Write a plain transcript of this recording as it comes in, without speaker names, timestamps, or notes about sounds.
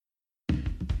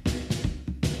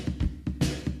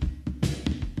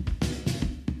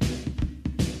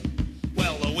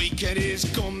weekend is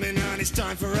coming and it's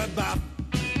time for a bath.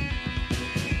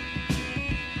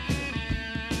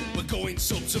 We're going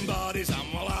sub some bodies and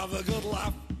we'll have a good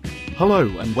laugh.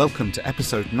 Hello and welcome to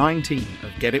episode 19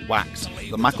 of Get It Waxed,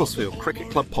 the Macclesfield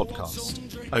Cricket Club podcast.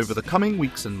 Over the coming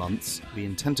weeks and months, we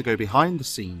intend to go behind the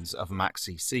scenes of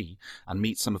MACCC and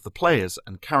meet some of the players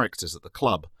and characters at the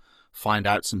club, find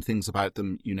out some things about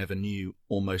them you never knew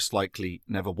or most likely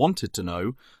never wanted to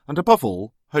know, and above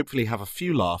all, hopefully have a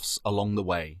few laughs along the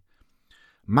way.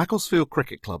 Macclesfield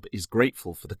Cricket Club is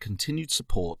grateful for the continued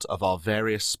support of our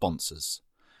various sponsors.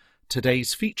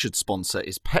 Today's featured sponsor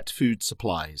is Pet Food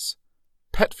Supplies.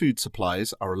 Pet Food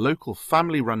Supplies are a local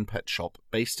family-run pet shop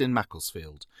based in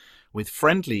Macclesfield. With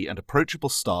friendly and approachable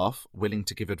staff willing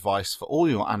to give advice for all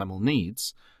your animal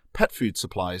needs, Pet Food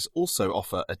Supplies also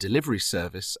offer a delivery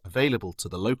service available to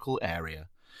the local area.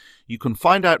 You can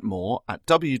find out more at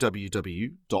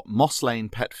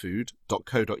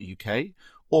www.mosslanepetfood.co.uk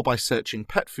or by searching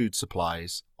Pet Food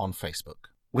Supplies on Facebook.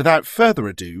 Without further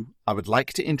ado, I would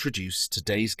like to introduce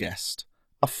today's guest.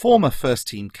 A former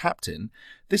first-team captain,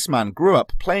 this man grew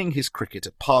up playing his cricket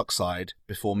at Parkside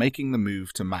before making the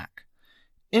move to Mac.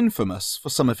 Infamous for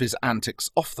some of his antics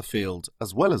off the field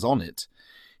as well as on it,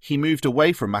 he moved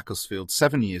away from Macclesfield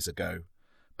 7 years ago,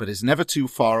 but is never too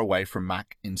far away from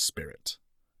Mac in spirit.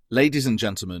 Ladies and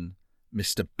gentlemen,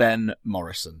 Mr. Ben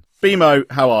Morrison. Bemo,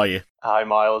 how are you? Hi,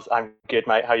 Miles. I'm good,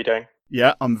 mate. How are you doing?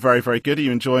 Yeah, I'm very, very good. Are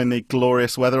you enjoying the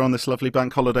glorious weather on this lovely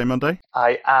bank holiday Monday?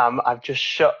 I am. I've just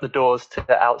shut the doors to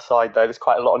the outside, though. There's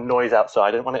quite a lot of noise outside.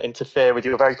 I don't want to interfere with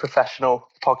your very professional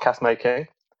podcast making.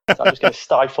 So I'm just going to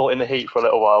stifle in the heat for a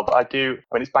little while. But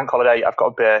it's bank holiday. I've got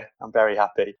a beer. I'm very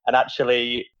happy. And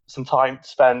actually, some time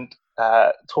spent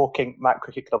talking Mac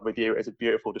Cricket Club with you is a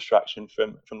beautiful distraction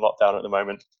from lockdown at the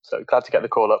moment. So glad to get the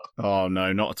call up. Oh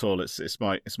no, not at all. It's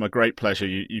my great pleasure.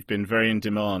 You've been very in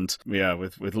demand,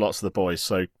 with lots of the boys.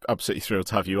 So absolutely thrilled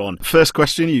to have you on. First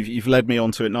question, you've led me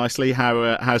onto it nicely.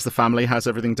 How's the family? How's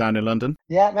everything down in London?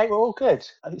 Yeah, mate, we're all good.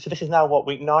 I think so. This is now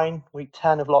week 9, week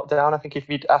 10 of lockdown. I think if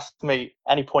you'd asked me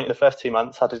any point in the first 2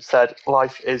 months, I'd have said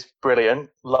life is brilliant,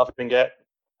 loving it.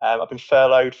 I've been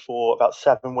furloughed for about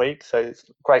 7 weeks, so it's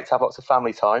great to have lots of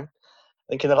family time.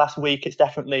 I think in the last week, it's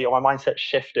definitely, my mindset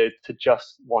shifted to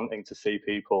just wanting to see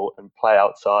people and play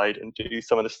outside and do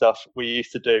some of the stuff we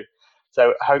used to do.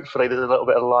 So hopefully there's a little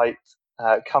bit of light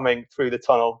coming through the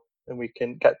tunnel and we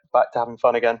can get back to having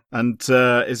fun again. And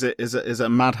is it a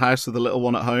madhouse with the little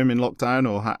one at home in lockdown,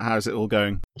 or how's it all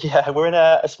going? Yeah, we're in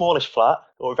a smallish flat,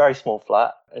 or a very small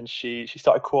flat, and she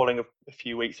started crawling a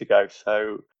few weeks ago.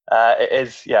 So it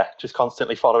is, just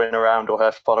constantly following around, or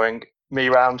her following me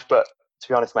around. But to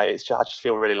be honest, mate, I just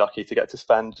feel really lucky to get to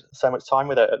spend so much time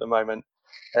with her at the moment.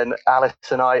 And Alice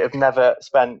and I have never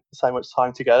spent so much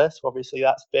time together. So obviously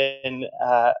that's been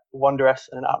wondrous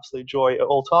and an absolute joy at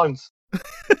all times.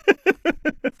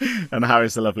 And how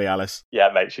is the lovely Alice? Yeah,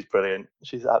 mate, she's brilliant.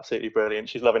 She's absolutely brilliant.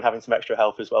 She's loving having some extra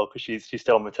help as well because she's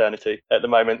still on maternity at the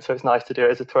moment. So it's nice to do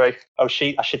it as a three. Oh,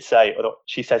 I should say,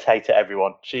 she says hey to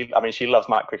everyone. She loves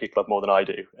Mac Cricket Club more than I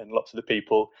do, and lots of the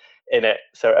people in it.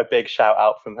 So a big shout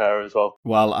out from her as well.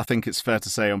 Well, I think it's fair to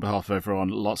say on behalf of everyone,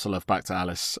 lots of love back to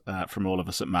Alice from all of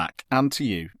us at Mac, and to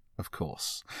you, of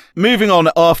course. Moving on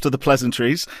after the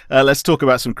pleasantries, let's talk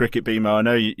about some cricket, Bemo. I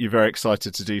know you're very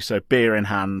excited to do so. Beer in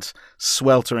hand,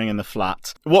 sweltering in the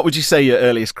flat. What would you say your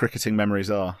earliest cricketing memories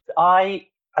are? I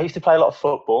used to play a lot of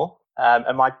football,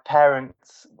 and my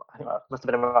parents, I think I must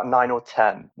have been about 9 or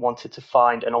 10, wanted to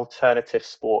find an alternative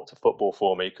sport to football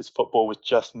for me because football was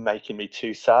just making me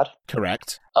too sad.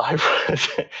 Correct.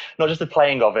 Not just the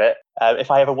playing of it.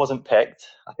 If I ever wasn't picked,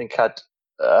 I think I'd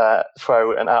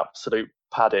throw an absolute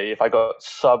paddy. If I got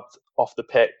subbed off the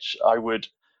pitch, I would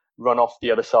run off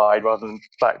the other side rather than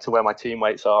back to where my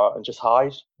teammates are and just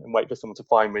hide and wait for someone to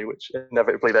find me, which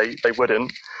inevitably they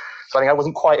wouldn't. So I think I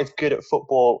wasn't quite as good at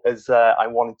football as I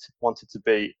wanted to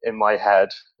be in my head,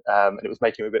 and it was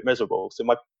making me a bit miserable. So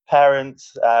my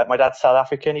parents, my dad's South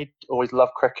African, he always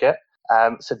loved cricket,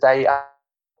 so they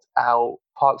our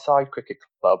Parkside Cricket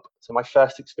Club. So my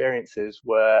first experiences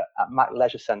were at Mac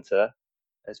Leisure Centre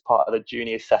as part of the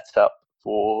junior setup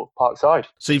for Parkside.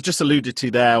 So you've just alluded to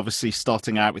there, obviously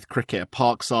starting out with cricket at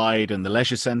Parkside and the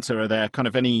Leisure Centre. Are there kind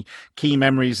of any key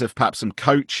memories of perhaps some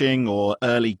coaching or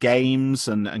early games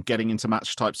and getting into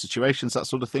match type situations, that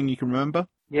sort of thing you can remember?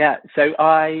 Yeah, so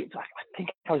I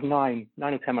think I was 9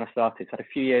 or 10 when I started. So I had a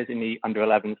few years in the under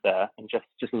 11s there and just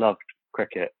loved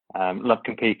cricket, loved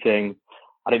competing.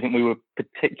 I don't think we were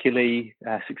particularly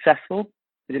successful.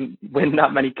 We didn't win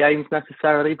that many games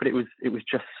necessarily, but it was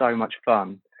just so much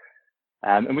fun.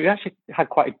 And we actually had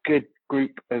quite a good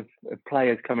group of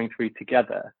players coming through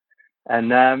together.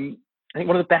 And I think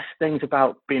one of the best things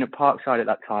about being at Parkside at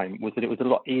that time was that it was a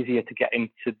lot easier to get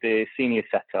into the senior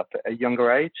setup at a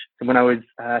younger age. So when I was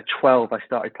 12, I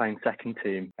started playing second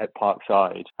team at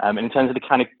Parkside. And in terms of the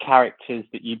kind of characters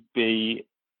that you'd be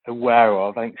aware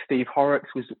of, I think Steve Horrocks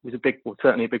was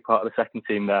certainly a big part of the second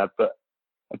team there, but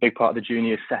a big part of the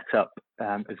junior setup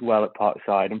as well at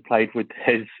Parkside, and played with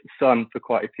his son for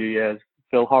quite a few years,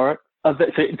 Phil Horrocks. So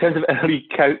in terms of early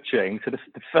coaching, so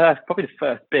probably the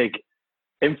first big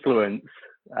influence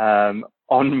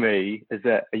on me as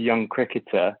a young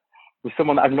cricketer was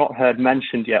someone that I've not heard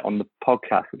mentioned yet on the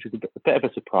podcast, which is a bit of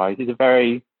a surprise. He's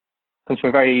comes from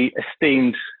a very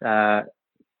esteemed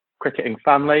cricketing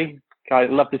family. Guy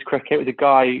that loved his cricket. It was a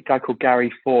guy called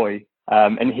Gary Foy,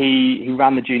 and he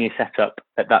ran the junior setup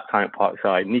at that time at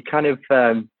Parkside, and he kind of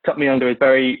took me under his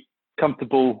very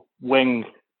comfortable wing,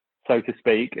 so to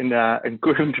speak, and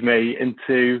groomed me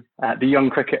into the young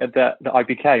cricketer that I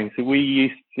became. So we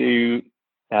used to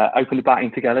open the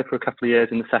batting together for a couple of years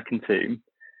in the second team.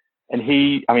 And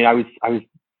I was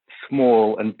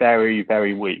small and very,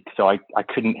 very weak. So I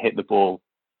couldn't hit the ball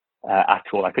at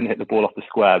all. I couldn't hit the ball off the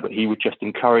square, but he would just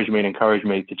encourage me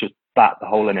to just bat the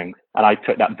whole innings. And I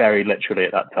took that very literally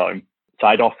at that time. So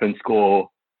I'd often score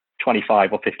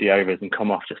 25 or 50 overs and come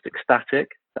off just ecstatic.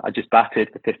 I just batted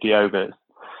for 50 overs.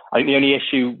 I think the only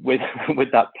issue with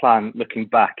that plan, looking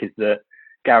back, is that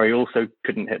Gary also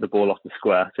couldn't hit the ball off the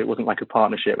square. So it wasn't like a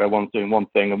partnership where one's doing one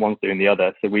thing and one's doing the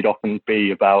other. So we'd often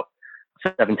be about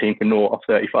 17 for naught off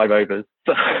 35 overs.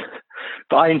 But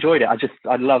I enjoyed it.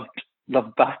 I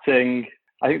loved batting.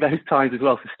 I think those times as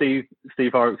well. So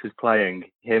Steve Horrocks was playing,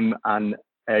 him and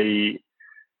a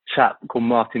chap called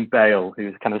Martin Bale, who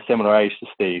was kind of a similar age to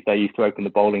Steve. They used to open the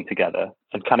bowling together,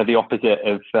 and kind of the opposite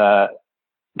of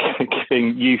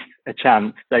giving youth a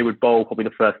chance. They would bowl probably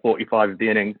the first 45 overs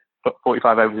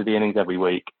of the innings every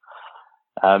week,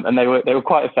 and they were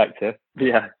quite effective. But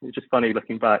yeah, it's just funny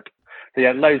looking back. So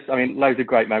yeah, loads of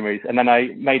great memories. And then I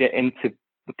made it into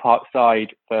the Parkside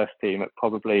first team at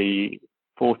probably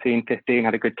 14, 15.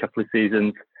 Had a good couple of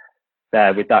seasons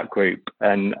there with that group,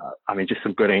 and just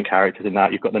some brilliant characters in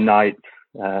that. You've got the Knights,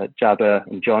 Jabber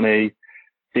and Johnny,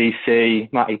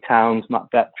 DC, Matty Towns, Matt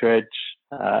Bettridge,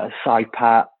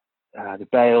 Saipat, the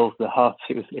Bales, the Huffs.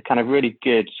 It was a kind of really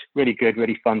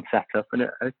fun setup, and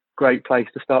a great place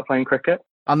to start playing cricket.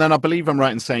 And then I believe I'm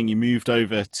right in saying you moved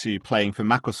over to playing for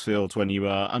Macclesfield when you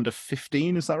were under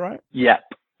 15, is that right? Yep.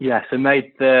 Yeah, so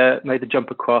made the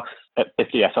jump across at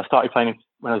 50. Yeah, so I started playing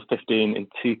when I was 15 in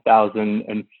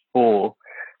 2004.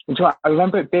 And so I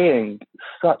remember it being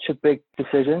such a big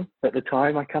decision at the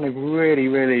time. I kind of really,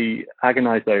 really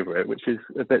agonized over it, which is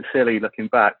a bit silly looking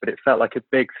back, but it felt like a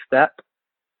big step.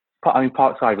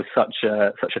 Parkside was such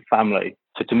a family.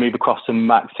 So to move across to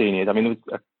Mac Seniors, there was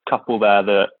a couple there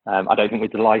that I don't think were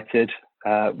delighted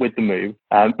with the move.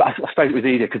 But I suppose it was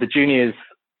easier because the juniors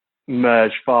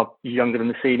merged far younger than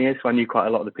the seniors. So I knew quite a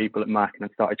lot of the people at Mac, and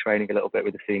I started training a little bit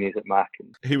with the seniors at Mac.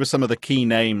 Who were some of the key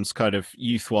names kind of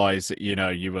youth-wise that,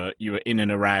 you were in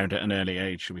and around at an early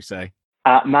age, should we say?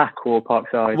 At Mac or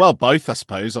Parkside? Well, both, I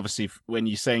suppose. Obviously, when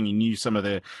you're saying you knew some of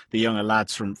the younger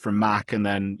lads from Mac, and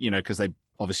then, because they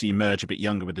obviously emerge a bit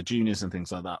younger with the juniors and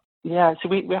things like that. Yeah, so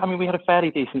we had a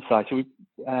fairly decent side. So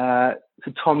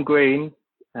Tom Green,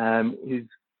 who's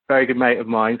a very good mate of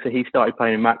mine, so he started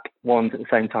playing in Mac ones at the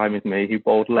same time as me. He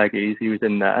bowled leggies. He was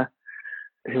in there.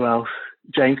 Who else?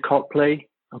 James Copley.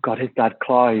 Oh God, his dad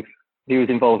Clive. He was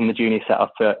involved in the junior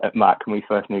setup at Mac when we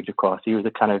first moved across. He was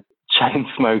a kind of chain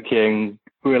smoking,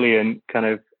 brilliant kind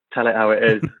of tell it how it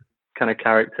is kind of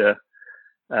character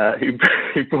who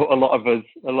brought a lot of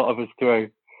us through.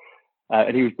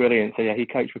 And he was brilliant. So yeah, he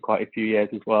coached for quite a few years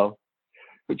as well.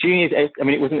 But juniors, it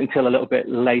wasn't until a little bit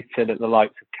later that the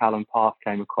likes of Callum Park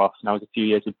came across, and I was a few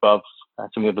years above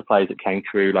some of the players that came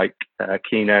through, like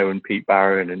Keno and Pete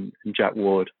Barron and Jack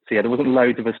Ward. So yeah, there wasn't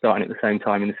loads of us starting at the same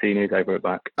time in the seniors over at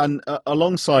Mac. And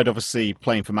alongside, obviously,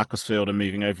 playing for Macclesfield and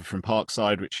moving over from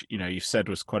Parkside, which you said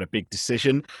was quite a big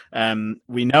decision.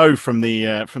 We know from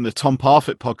the Tom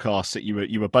Parfitt podcast that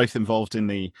you were both involved in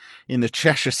the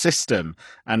Cheshire system,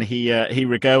 and he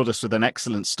regaled us with an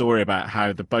excellent story about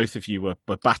how the both of you were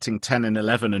batting 10 and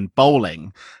 11 and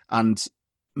bowling. And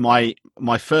my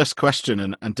first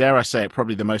question, and dare I say it,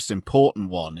 probably the most important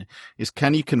one, is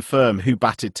can you confirm who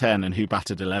batted 10 and who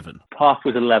batted 11? Parf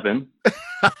was 11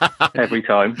 every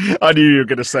time. I knew you were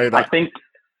going to say that.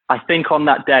 I think on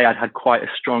that day I'd had quite a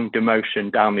strong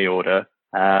demotion down the order,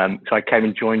 so I came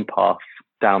and joined Parf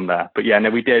down there. But yeah,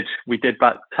 no, we did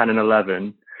bat 10 and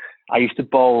 11. I used to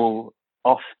bowl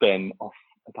off spin off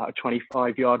about a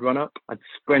 25-yard run up. I'd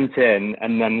sprint in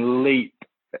and then leap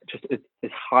just as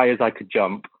high as I could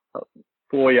jump,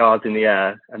 4 yards in the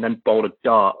air, and then bowl a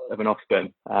dart of an off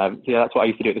spin. So yeah, that's what I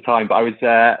used to do at the time. But I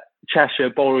was Cheshire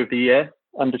Bowler of the Year,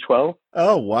 under 12.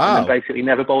 Oh, wow. And then basically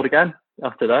never bowled again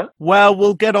after that. Well,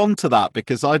 we'll get on to that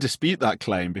because I dispute that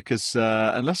claim because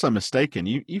unless I'm mistaken,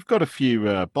 you've got a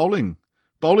few bowling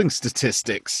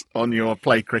statistics on your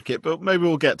play cricket, but maybe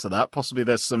we'll get to that. Possibly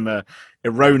there's some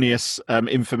erroneous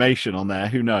information on there.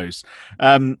 Who knows?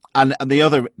 And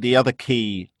the other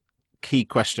key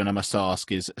question I must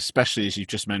ask is, especially as you've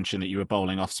just mentioned that you were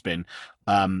bowling off spin,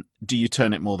 do you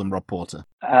turn it more than Rob Porter?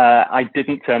 I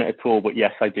didn't turn it at all, but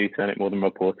yes, I do turn it more than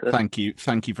Rob Porter. Thank you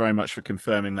very much for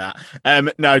confirming that.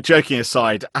 No, joking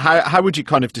aside, how would you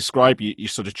kind of describe your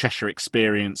sort of Cheshire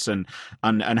experience and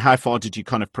how far did you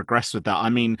kind of progress with that? I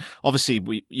mean, obviously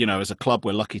we, as a club,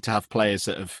 we're lucky to have players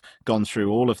that have gone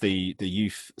through all of the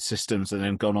youth systems and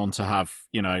then gone on to have,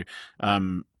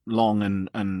 long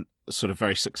and sort of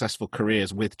very successful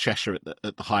careers with Cheshire at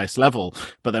the highest level,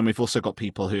 but then we've also got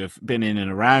people who have been in and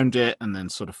around it and then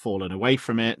sort of fallen away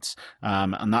from it,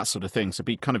 and that sort of thing. So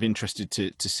be kind of interested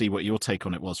to see what your take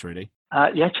on it was, really.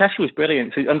 Yeah, Cheshire was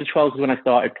brilliant. So under 12 was when I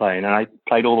started playing, and I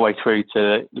played all the way through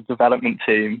to the development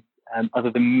team.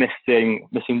 Other than missing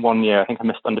 1 year, I think I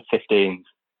missed under 15s,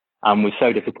 and was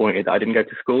so disappointed that I didn't go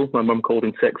to school. My mum called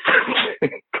in sick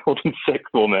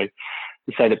for me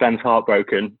to say that Ben's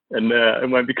heartbroken and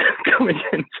won't be coming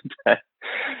in today.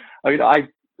 I mean,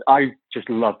 I just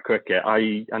loved cricket.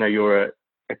 I know you're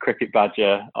a cricket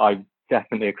badger. I'm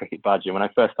definitely a cricket badger. When I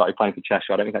first started playing for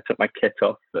Cheshire, I don't think I took my kit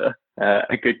off for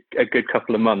a good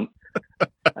couple of months.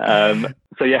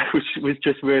 So yeah, was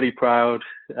just really proud.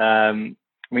 I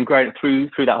mean, growing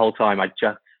through that whole time, I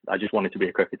just wanted to be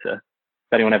a cricketer.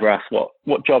 If anyone ever asked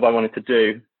what job I wanted to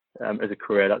do as a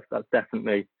career, that's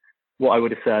definitely what I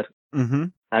would have said. Mm-hmm.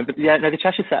 But yeah, no, the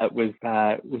Cheshire setup was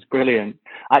brilliant.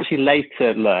 I actually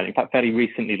later learned, in fact, very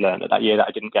recently learned that year that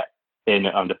I didn't get in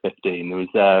at under 15. There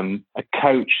was a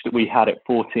coach that we had at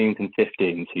 14s and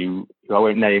 15s who I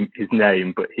won't name his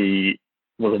name, but he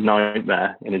was a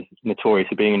nightmare and is notorious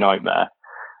for being a nightmare.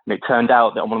 And it turned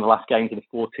out that on one of the last games of the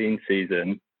 14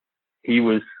 season,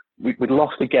 we'd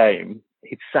lost a game.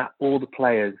 He'd sat all the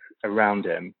players around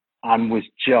him and was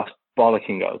just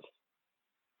bollocking us.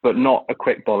 But not a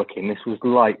quick bollocking. This was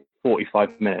like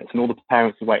 45 minutes, and all the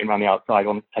parents were waiting around the outside,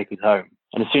 wanting to take us home.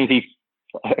 And as soon as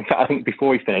I think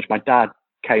before he finished, my dad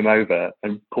came over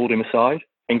and pulled him aside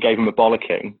and gave him a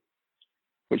bollocking,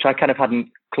 which I kind of hadn't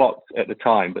clocked at the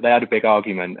time. But they had a big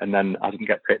argument, and then I didn't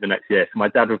get picked the next year. So my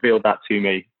dad revealed that to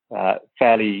me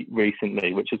fairly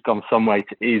recently, which has gone some way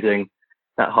to easing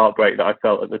that heartbreak that I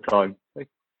felt at the time,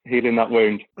 healing that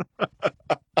wound.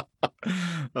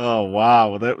 Oh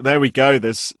wow! There we go.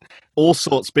 There's all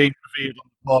sorts being revealed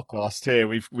on the podcast here.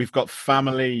 We've got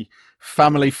family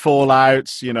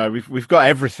fallouts. We've got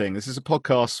everything. This is a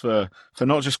podcast for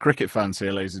not just cricket fans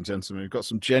here, ladies and gentlemen. We've got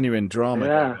some genuine drama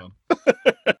going on.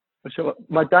 Sure.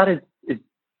 My dad is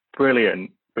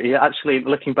brilliant, but he actually,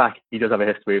 looking back, he does have a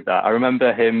history of that. I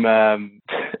remember him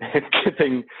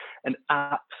giving an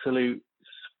absolute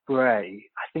spray.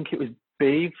 I think it was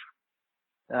Beeve.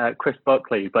 Chris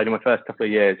Buckley, who played in my first couple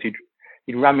of years, he'd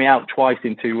ran me out twice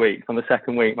in 2 weeks. On the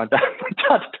second week, my dad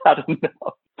had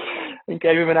enough and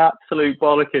gave him an absolute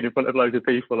bollocking in front of loads of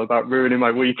people about ruining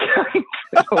my weekend,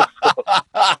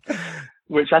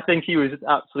 which I think he was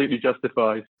absolutely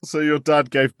justified. So your dad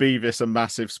gave Beavis a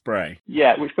massive spray?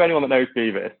 Yeah, which for anyone that knows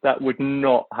Beavis, that would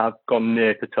not have gone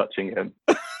near to touching him.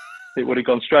 It would have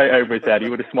gone straight over his head. He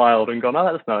would have smiled and gone, "Oh,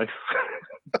 that's nice."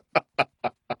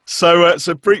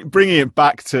 So bringing it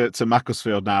back to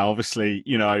Macclesfield now, obviously,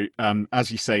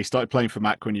 as you say, you started playing for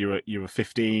Mac when you were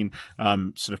 15,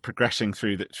 sort of progressing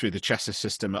through the Cheshire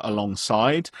system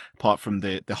alongside, apart from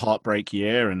the heartbreak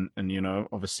year and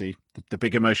obviously the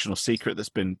big emotional secret that's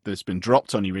been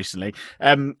dropped on you recently.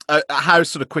 How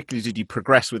sort of quickly did you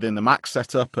progress within the Mac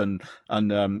setup, and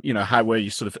how were you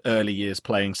sort of early years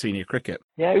playing senior cricket?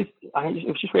 Yeah, it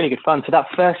was just really good fun. So that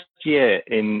first year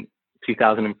in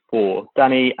 2004,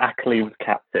 Danny Ackley was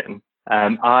captain.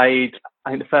 I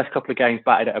think the first couple of games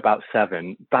batted at about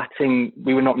 7. Batting,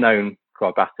 we were not known for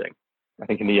our batting. I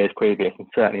think in the years previous, and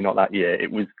certainly not that year,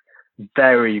 it was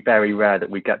very, very rare that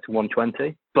we'd get to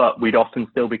 120, but we'd often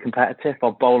still be competitive.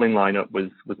 Our bowling lineup was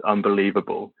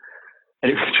unbelievable.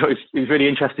 And it was really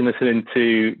interesting listening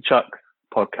to Chuck's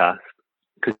podcast,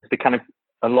 because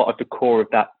a lot of the core of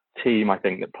that team, I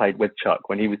think, that played with Chuck,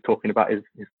 when he was talking about his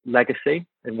legacy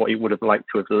and what he would have liked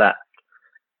to have left,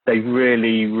 they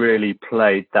really, really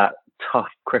played that tough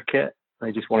cricket.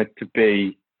 They just wanted to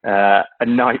be a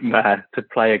nightmare to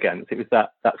play against. It was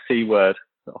that C word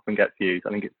that often gets used. I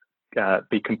think it's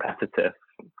be competitive,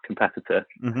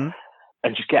 Mm-hmm.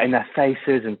 and just get in their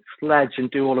faces and sledge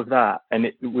and do all of that. And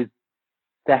it was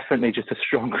definitely just a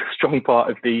strong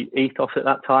part of the ethos at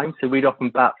that time. So we'd often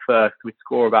bat first, we'd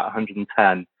score about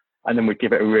 110, and then we'd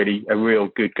give it a real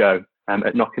good go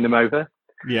at knocking them over.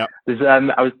 Yeah. There's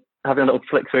I was having a little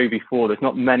flick through before. There's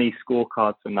not many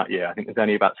scorecards from that year. I think there's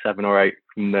only about 7 or 8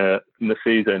 from the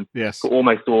season. Yes. But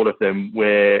almost all of them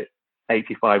we're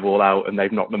 85 all out, and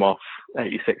they've knocked them off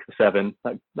 86 to 7.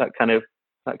 That kind of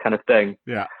thing.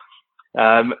 Yeah.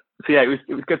 So yeah, it was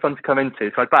good fun to come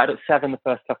into. So I batted at 7 the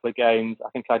first couple of games. I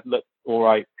think I'd looked all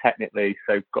right technically,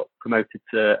 so got promoted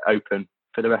to open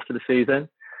for the rest of the season.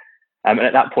 And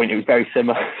at that point, it was very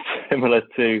similar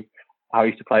to how I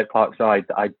used to play at Parkside.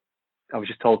 I was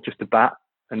just told just to bat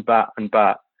and bat and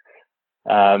bat.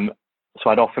 So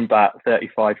I'd often bat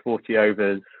 35, 40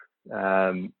 overs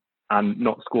and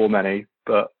not score many,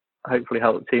 but hopefully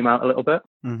help the team out a little bit.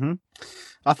 Mm-hmm.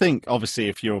 I think obviously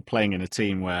if you're playing in a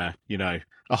team where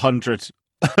 100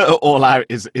 all out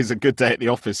is a good day at the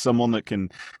office, someone that can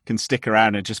stick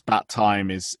around and just bat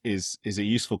time is a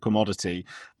useful commodity.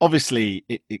 Obviously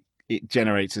it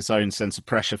generates its own sense of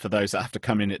pressure for those that have to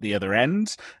come in at the other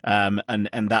end,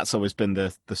 and that's always been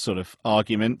the sort of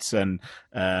argument, and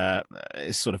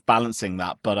is sort of balancing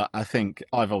that. But I think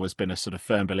I've always been a sort of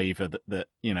firm believer that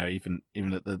even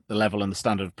at the level and the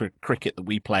standard of cricket that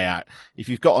we play at, if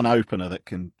you've got an opener that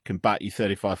can bat you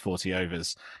 35, 40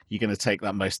 overs, you're going to take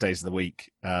that most days of the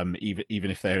week,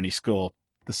 even if they only score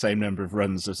the same number of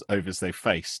runs as overs they've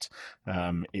faced.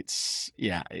 I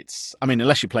mean,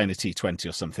 unless you're playing a T20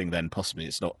 or something, then possibly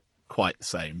it's not quite the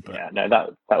same. But yeah, no,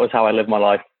 that was how I lived my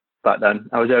life back then.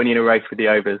 I was only in a race with the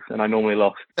overs, and I normally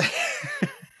lost.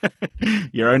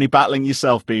 You're only battling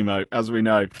yourself, BMO, as we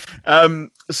know.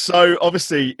 So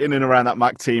obviously in and around that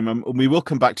Mac team, and we will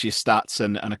come back to your stats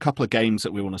and a couple of games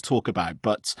that we want to talk about.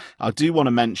 But I do want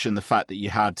to mention the fact that you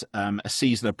had a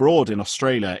season abroad in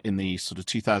Australia in the sort of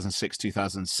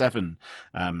 2006-2007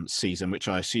 season, which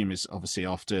I assume is obviously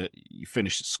after you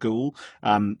finished school.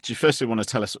 Do you firstly want to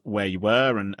tell us where you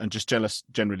were and just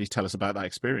generally tell us about that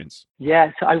experience?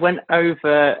 Yeah, so I went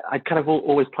over, I'd kind of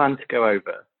always planned to go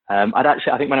over. I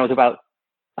think when I was about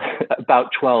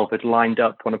 12, I'd lined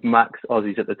up one of Mac's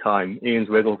Aussies at the time, Ian's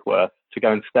Wigglesworth, to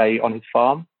go and stay on his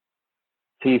farm.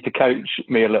 So he used to coach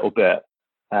me a little bit,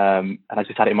 and I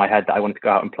just had it in my head that I wanted to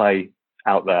go out and play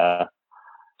out there.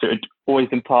 So it had always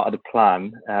been part of the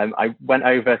plan. I went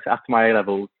over after my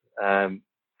A-levels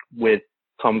with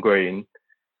Tom Green,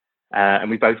 and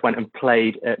we both went and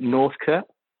played at Northcote.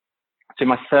 So in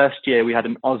my first year, we had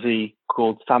an Aussie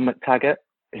called Sam McTaggart,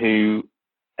 who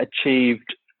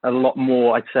achieved a lot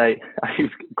more. I'd say he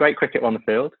was great cricket on the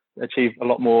field, achieved a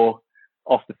lot more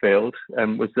off the field,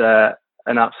 and was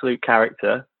an absolute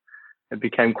character and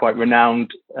became quite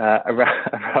renowned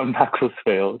around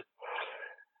Macclesfield.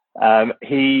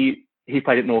 He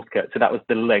played at Northcote, so that was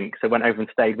the link. So I went over and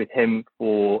stayed with him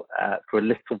for a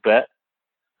little bit.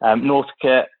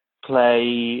 Northcote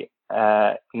play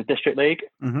in the District League,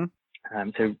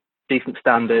 so decent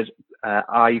standard.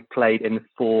 I played in the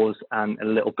 4s and a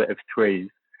little bit of 3s.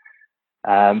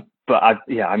 But I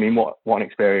mean, what an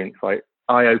experience! Like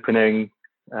eye-opening.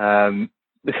 The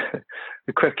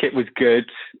cricket was good.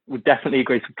 Would definitely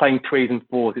agree. So playing 3s and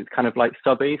 4s, it's kind of like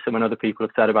subby. So when other people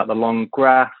have said about the long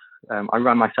grass, I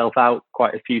ran myself out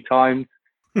quite a few times,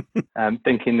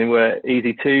 thinking they were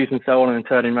easy 2s and so on, and then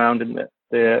turning around and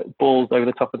the balls over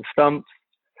the top of the stumps.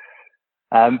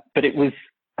 But it was.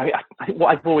 I think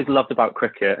what I've always loved about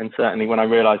cricket, and certainly when I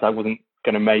realised I wasn't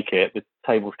going to make it, the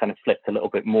tables kind of flipped a little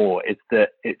bit more, is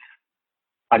that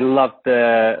I love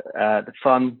the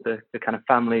fun, the kind of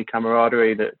family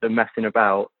camaraderie, the messing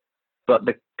about, but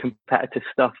the competitive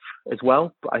stuff as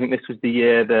well. But I think this was the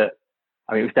year that,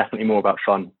 it was definitely more about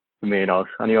fun for me and Oz.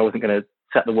 I knew I wasn't going to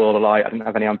set the world alight. I didn't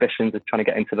have any ambitions of trying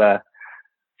to get into their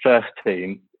first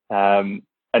team. And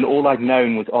all I'd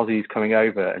known was Aussies coming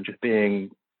over and just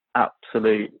being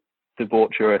absolute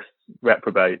debaucherous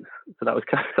reprobates. So that was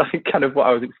kind of what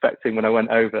I was expecting when I went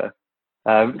over.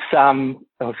 Sam,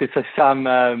 so I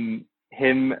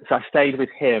stayed with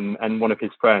him and one of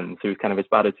his friends who was kind of as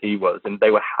bad as he was, and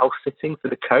they were house sitting for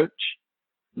the coach,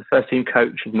 the first team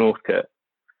coach of Northcote.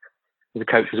 The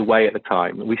coach was away at the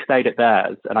time. We stayed at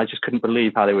theirs, and I just couldn't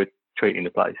believe how they were treating the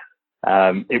place.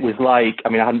 It was like,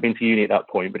 I hadn't been to uni at that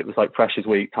point, but it was like Freshers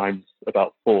Week times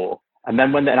about 4. And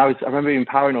then I remember being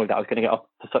paranoid that I was going to get off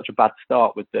to such a bad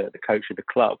start with the coach of the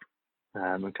club,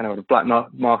 and kind of had a black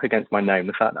mark against my name,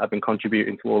 the fact that I've been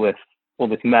contributing to all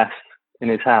this mess in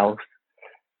his house.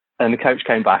 And the coach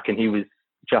came back, and he was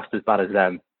just as bad as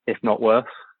them, if not worse.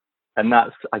 And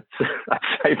that's, I'd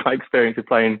say my experience of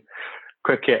playing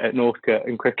cricket at Northcote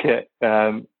and cricket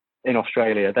in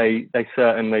Australia. They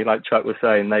certainly, like Chuck was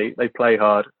saying, they play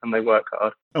hard and they work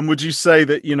hard. And would you say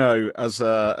that, as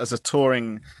a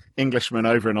touring Englishman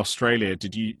over in Australia,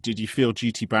 did you feel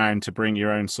duty bound to bring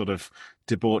your own sort of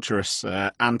debaucherous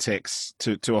antics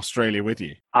to Australia with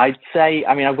you? I'd say,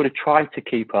 I would have tried to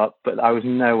keep up, but I was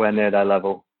nowhere near their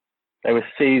level. They were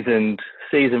seasoned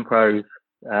pros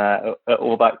at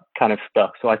all that kind of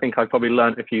stuff. So I think I probably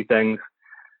learned a few things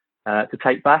to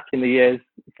take back in the years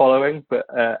following, but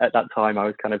at that time I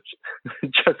was kind of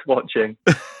just watching.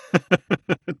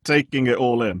 Taking it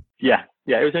all in. Yeah,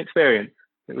 it was an experience.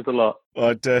 It was a lot. Well,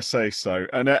 I dare say so.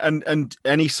 And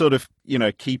any sort of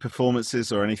key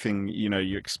performances or anything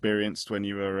you experienced when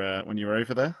you were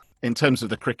over there in terms of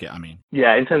the cricket, I mean.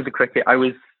 Yeah, in terms of cricket, I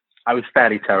was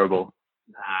fairly terrible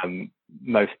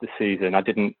most of the season. I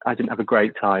didn't have a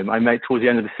great time. Towards the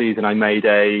end of the season I made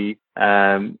a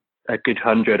good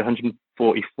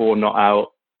 144 not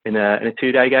out in a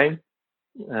 2-day game,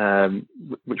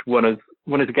 which won us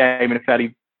a game in a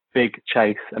fairly big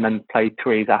chase, and then played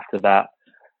threes after that,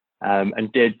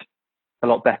 and did a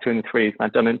lot better in the threes than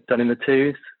I'd done in the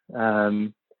twos.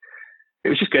 It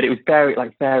was just good. It was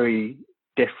very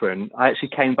different. I actually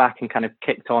came back and kind of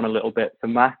kicked on a little bit for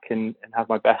Mac and had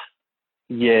my best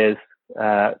years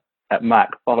at Mac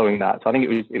following that. So I think it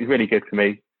was really good for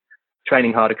me.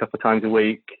 Training hard a couple of times a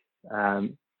week,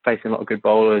 facing a lot of good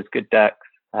bowlers, good decks.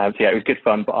 So yeah, it was good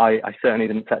fun, but I certainly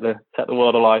didn't set the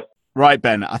world alight. Right,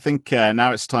 Ben, I think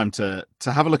now it's time to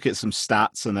have a look at some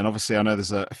stats, and then obviously I know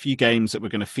there's a few games that we're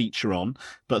going to feature on,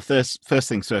 but first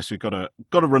things first, we've got to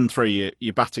run through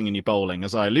your batting and your bowling.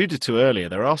 As I alluded to earlier,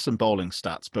 there are some bowling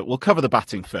stats, but we'll cover the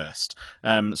batting first.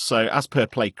 So as per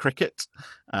Play Cricket,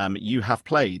 you have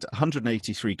played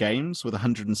 183 games with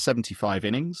 175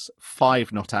 innings,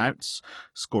 5 not outs,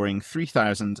 scoring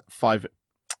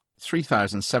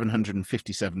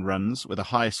 3,757 runs with a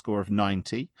high score of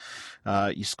 90.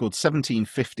 You scored 17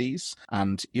 50s,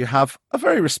 and you have a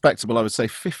very respectable, I would say,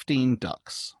 15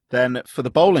 ducks. Then for the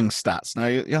bowling stats, now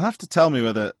you'll have to tell me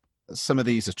whether some of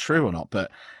these are true or not, but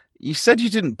you said you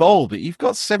didn't bowl, but you've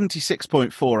got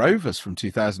 76.4 overs from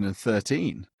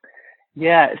 2013.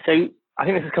 Yeah, so I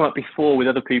think this has come up before with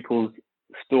other people's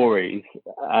stories.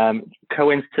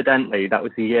 Coincidentally, that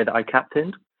was the year that I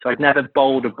captained. So I'd never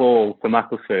bowled a ball for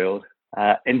Macclesfield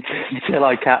until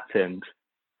I captained.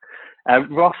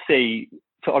 Rossi,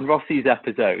 so on Rossi's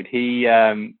episode, he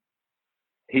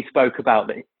spoke about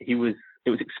that it was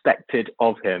expected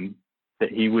of him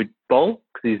that he would bowl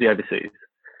because he's the overseas.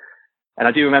 And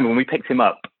I do remember when we picked him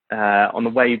up on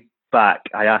the way back,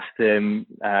 I asked him,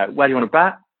 where do you want to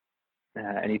bat?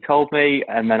 And he told me,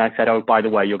 and then I said, oh, by the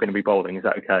way, you're going to be bowling. Is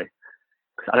that okay?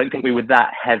 Because I don't think we were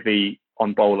that heavy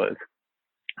on bowlers.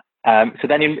 So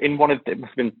then in one of it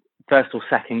must have been first or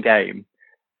second game,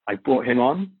 I brought him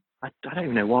on. I don't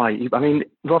even know why.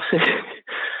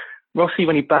 Rossi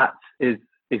when he bats is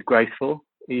graceful.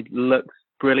 He looks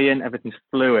brilliant. Everything's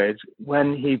fluid.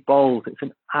 When he bowls, it's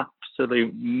an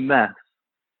absolute mess.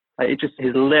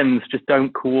 His limbs just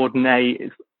don't coordinate.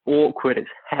 It's awkward. It's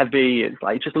heavy. It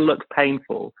just looks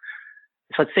painful.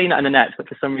 So I'd seen that in the nets, but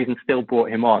for some reason still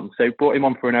brought him on. So brought him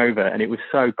on for an over, and it was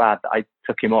so bad that I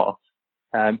took him off.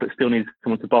 But still needed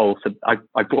someone to bowl, so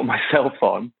I brought myself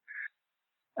on.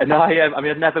 And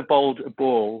I've never bowled a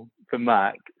ball for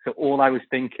Mac, so all I was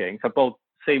thinking, so I bowled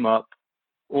seam up.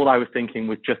 All I was thinking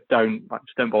was just don't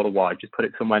bowl it wide, just put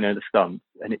it somewhere near the stumps,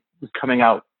 and it was coming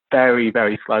out very,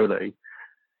 very slowly.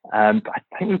 But I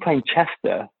think we were playing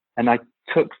Chester, and I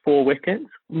took 4 wickets.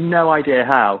 No idea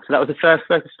how. So that was the first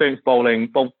experience bowling.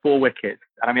 Bowled 4 wickets,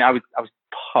 and I was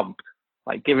pumped.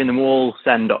 Giving them all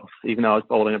send-offs, even though I was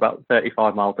bowling about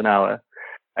 35 miles an hour,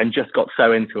 and just got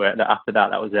so into it that after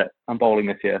that was it. I'm bowling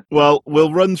this year. Well,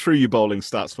 we'll run through your bowling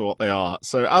stats for what they are.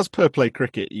 So as per Play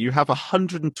Cricket, you have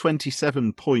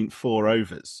 127.4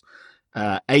 overs,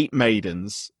 8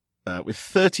 maidens, with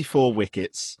 34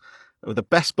 wickets, with a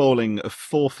best bowling of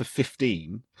 4 for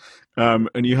 15, and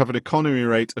you have an economy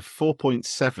rate of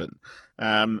 4.7.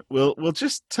 We'll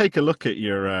just take a look at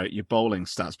your bowling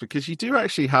stats, because you do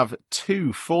actually have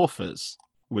 2 forfers,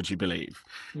 would you believe?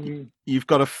 You've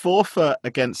got a forfer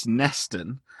against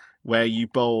Neston, where you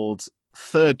bowled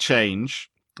third change,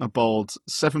 bowled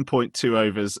 7.2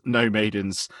 overs, no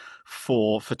maidens,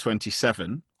 4 for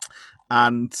 27,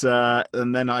 and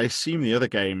then I assume the other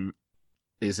game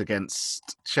is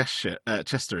against Chester,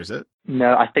 is it?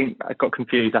 No, I think I got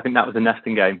confused. I think that was a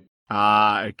Neston game.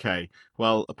 Ah, okay.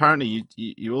 Well, apparently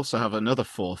you also have another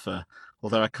forfer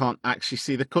although I can't actually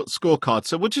see the scorecard,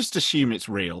 so we'll just assume it's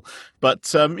real.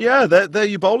 But yeah, they're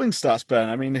your bowling stats, Ben.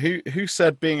 I mean, who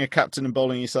said being a captain and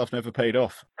bowling yourself never paid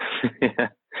off? Yeah.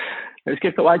 It was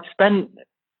good, but I'd spent,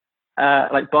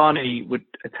 like Barney would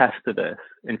attest to this.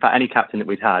 In fact, any captain that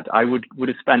we'd had, I would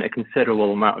have spent a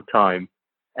considerable amount of time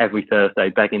every Thursday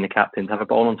begging the captain to have a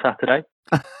bowl on Saturday.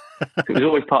 It was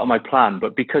always part of my plan,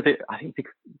 but because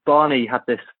Barney had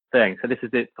this thing, so this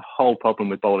is the whole problem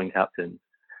with bowling captains,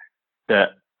 that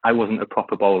I wasn't a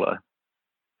proper bowler.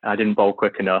 I didn't bowl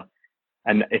quick enough.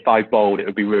 And if I bowled, it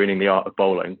would be ruining the art of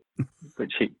bowling,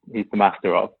 which he's the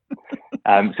master of.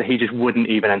 So he just wouldn't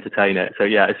even entertain it. So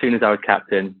yeah, as soon as I was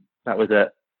captain, that was it.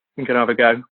 I'm going to have a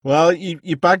go. Well,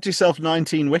 you bagged yourself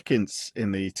 19 wickets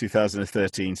in the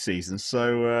 2013 season.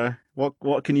 So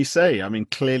what can you say? I mean,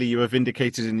 clearly you were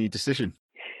vindicated in your decision.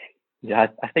 Yeah,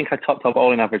 I think I topped our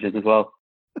bowling averages as well.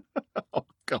 Oh,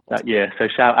 God. That year. So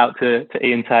shout out to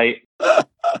Ian Tate.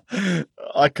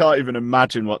 I can't even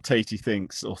imagine what Tatey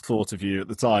thinks or thought of you at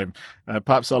the time.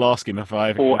 Perhaps I'll ask him if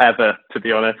I ever... Or ever, to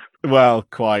be honest. Well,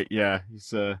 quite, yeah.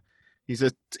 He's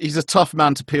a tough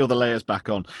man to peel the layers back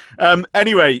on.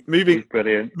 Anyway,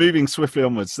 moving swiftly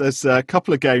onwards, there's a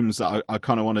couple of games that I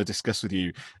kind of want to discuss with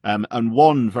you. And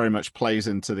one very much plays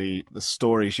into the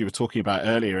stories you were talking about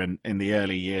earlier in the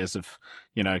early years of,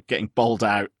 getting bowled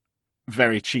out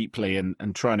very cheaply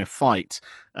and trying to fight.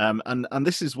 And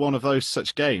this is one of those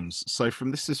such games. So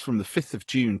this is from the 5th of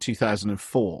June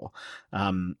 2004.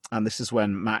 And this is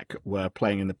when Mac were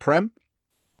playing in the Prem.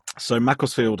 So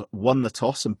Macclesfield won the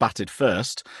toss and batted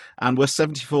first and were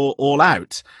 74 all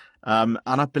out. And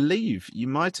I believe you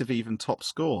might have even top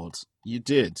scored. You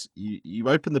did. You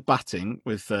opened the batting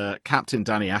with Captain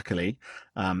Danny Ackerley,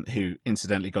 who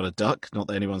incidentally got a duck, not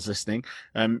that anyone's listening.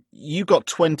 You got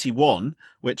 21,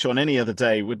 which on any other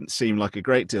day wouldn't seem like a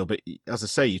great deal. But as I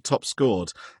say, you top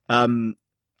scored. I'll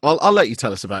let you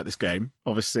tell us about this game,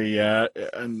 obviously.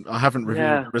 And I haven't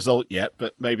reviewed the result yet,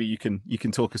 but maybe you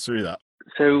can talk us through that.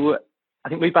 So I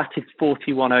think we batted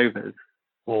 41 overs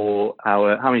for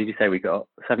how many did you say we got?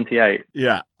 78?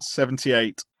 Yeah,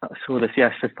 78. I saw this,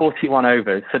 yes. So 41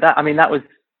 overs. So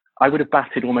I would have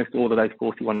batted almost all of those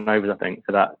 41 overs, I think,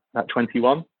 for that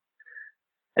 21.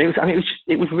 And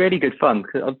it was really good fun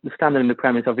because the standard in the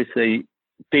Prem is obviously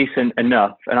decent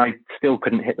enough, and I still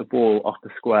couldn't hit the ball off the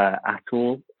square at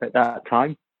all at that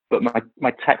time. But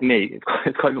my technique,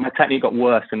 my technique got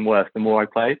worse and worse the more I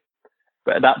played.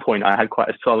 But at that point, I had quite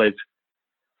a solid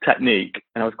technique,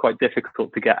 and I was quite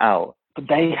difficult to get out. But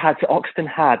Oxton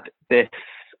had this.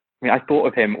 I mean, I thought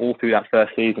of him all through that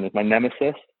first season as my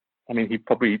nemesis. I mean, he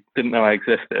probably didn't know I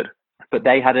existed. But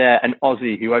they had an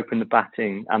Aussie who opened the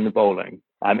batting and the bowling,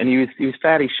 and he was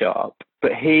fairly sharp.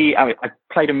 But I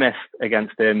played a miss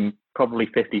against him probably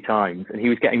 50 times, and he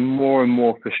was getting more and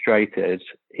more frustrated.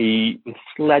 He was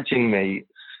sledging me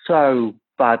so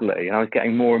badly, and I was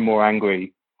getting more and more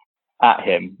angry at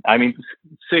him. I mean,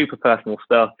 super personal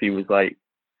stuff. He was like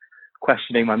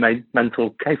questioning my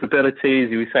mental capabilities.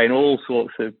 He was saying all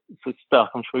sorts of stuff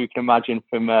I'm sure you can imagine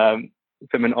from an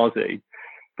Aussie,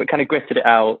 but kind of gritted it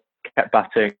out, kept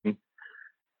batting.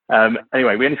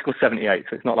 Anyway, we only scored 78,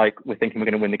 so it's not like we're thinking we're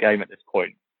going to win the game at this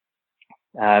point.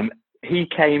 He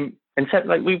came and said,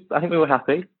 I think we were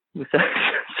happy with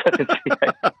 78.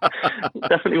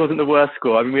 Definitely wasn't the worst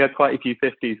score. I mean, we had quite a few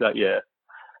 50s that year.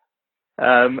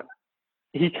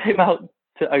 He came out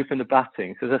to open the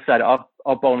batting. So as I said, our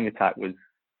bowling attack was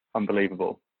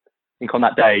unbelievable. I think on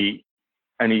that day,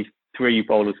 only 3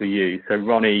 bowlers were used. So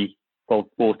Ronnie bowled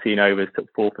 14 overs, took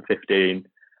 4 for 15.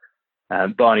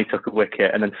 Barney took a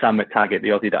wicket, and then Sam McTaggart, the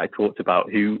Aussie that I talked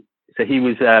about, he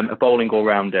was a bowling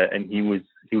all-rounder, and he was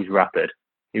rapid.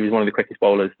 He was one of the quickest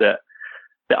bowlers that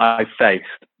I faced.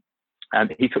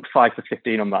 He took 5 for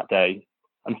 15 on that day.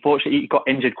 Unfortunately, he got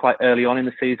injured quite early on in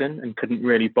the season and couldn't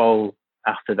really bowl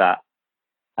after that.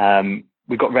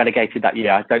 We got relegated that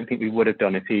year. I don't think we would have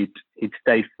done if he'd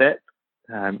stayed fit.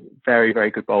 Very,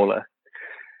 very good bowler.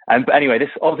 But anyway,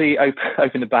 this Aussie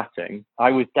opened the batting.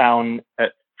 I was down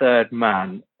at third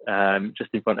man, just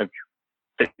in front of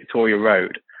Victoria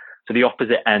Road, so the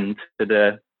opposite end to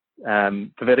the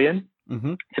pavilion,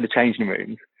 to the changing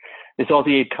rooms. This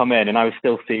Aussie had come in, and I was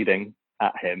still feeding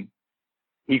at him.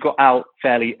 He got out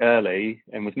fairly early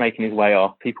and was making his way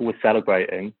off. People were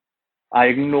celebrating. I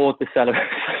ignored the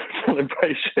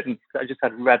celebrations. I just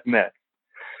had red mist.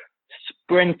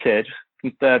 Sprinted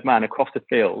from third man across the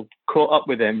field, caught up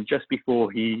with him just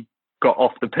before he got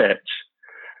off the pitch,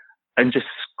 and just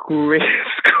screamed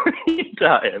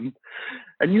at him.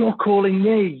 And you're calling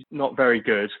me not very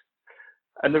good.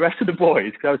 And the rest of the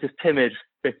boys, because I was this timid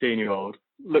 15-year-old,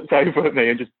 looked over at me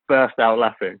and just burst out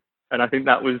laughing. And I think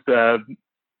that was a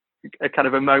kind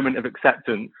of a moment of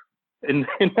acceptance in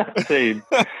that team.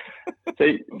 So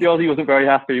the Aussie wasn't very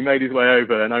happy. He made his way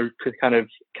over, and I just kind of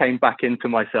came back into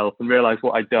myself and realised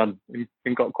what I'd done,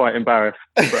 and got quite embarrassed.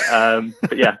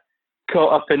 But yeah,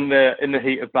 caught up in the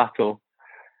heat of battle.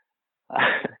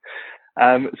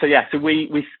 So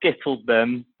we skittled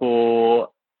them for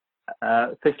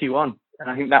 51, and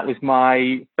I think that was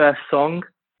my first song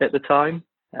at the time.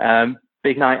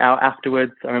 Big night out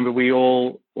afterwards. I remember we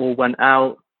all went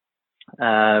out.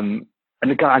 And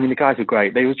the guys were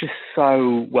great. They were just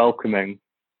so welcoming,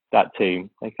 that team.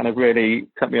 They kind of really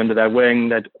took me under their wing.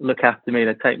 They'd look after me.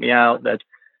 They'd take me out. They'd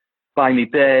buy me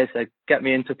beers. They'd get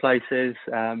me into places,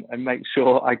 and make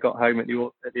sure I got home at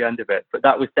the end of it. But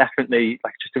that was definitely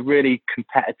like just a really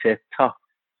competitive, tough,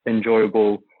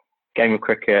 enjoyable game of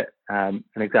cricket, and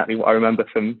exactly what I remember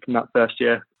from that first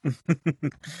year.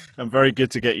 And very good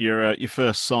to get your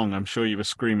first song. I'm sure you were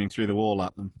screaming through the wall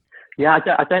at them. Yeah,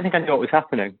 I don't think I knew what was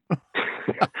happening.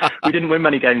 We didn't win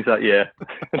many games that year.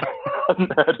 I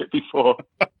hadn't heard it before.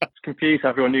 I was confused.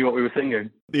 Everyone knew what we were singing.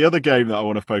 The other game that I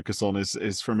want to focus on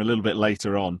is from a little bit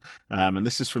later on. And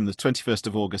this is from the 21st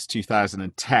of August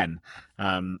 2010.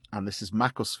 And this is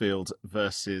Macclesfield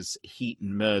versus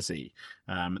Heaton Mersey.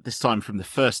 This time from the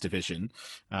First Division.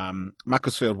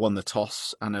 Macclesfield won the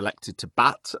toss and elected to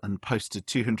bat and posted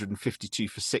 252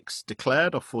 for 6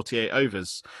 declared off 48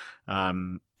 overs.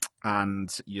 And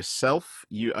yourself,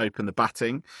 you opened the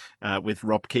batting with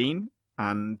Rob Keane,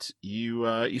 and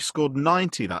you scored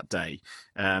 90 that day.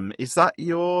 Is that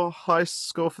your highest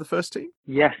score for the first team?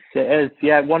 Yes, it is.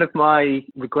 Yeah, one of my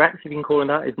regrets, if you can call it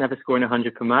that, is never scoring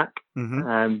 100 for Mac.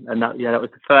 Mm-hmm. And that was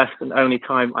the first and only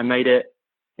time I made it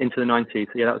into the 90s.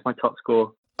 So yeah, that was my top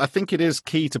score. I think it is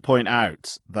key to point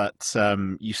out that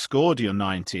you scored your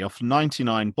 90 off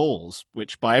 99 balls,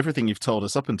 which by everything you've told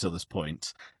us up until this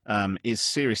point is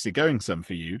seriously going some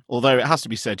for you. Although it has to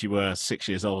be said you were 6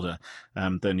 years older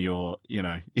than your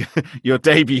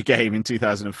debut game in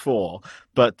 2004.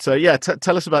 But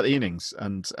tell us about the innings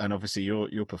and obviously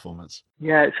your performance.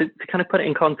 Yeah, so to kind of put it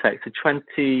in context, so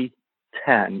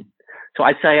 2010. So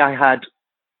I'd say I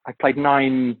played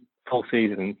 9 full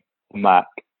seasons for Mac.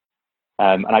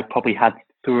 And I probably had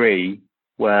 3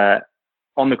 where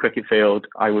on the cricket field,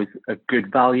 I was a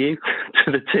good value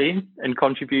to the team and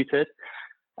contributed.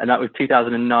 And that was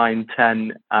 2009,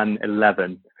 10 and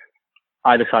 11.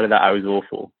 Either side of that, I was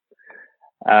awful.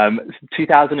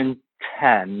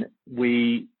 2010,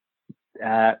 we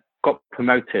got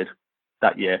promoted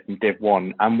that year from Div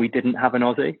 1 and we didn't have an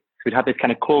Aussie. So we'd had this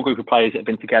kind of core group of players that had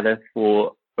been together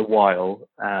for a while,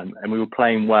 and we were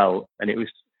playing well. And it was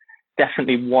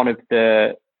definitely one of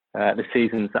the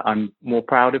seasons that I'm more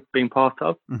proud of being part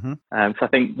of. Mm-hmm. So I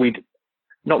think we'd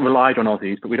not relied on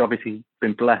Aussies, but we'd obviously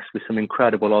been blessed with some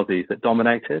incredible Aussies that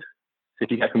dominated. So if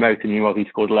you get promoted and you Aussie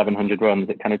scored 1,100 runs,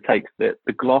 it kind of takes the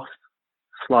gloss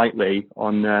slightly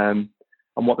on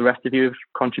what the rest of you have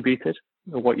contributed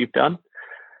or what you've done.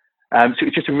 So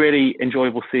it's just a really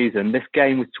enjoyable season. This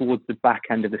game was towards the back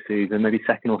end of the season, maybe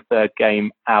second or third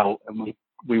game out, and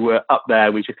we were up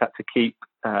there. We just had to keep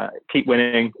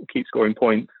winning, keep scoring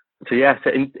points. So yeah,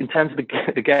 so in terms of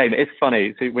the game, it's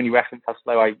funny. So when you reference how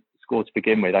slow I scored to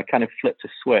begin with, I kind of flipped a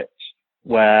switch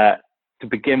where to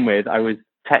begin with, I was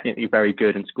technically very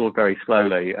good and scored very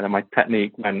slowly. And then my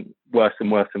technique went worse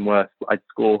and worse and worse. I'd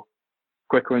score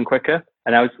quicker and quicker.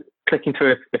 And I was clicking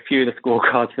through a few of the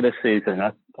scorecards for this season.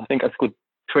 I think I scored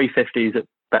 350s at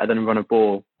better than a run of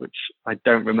ball, which I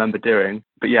don't remember doing.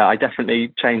 But yeah, I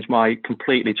definitely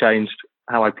completely changed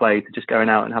how I played to just going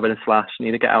out and having a slash and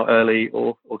either get out early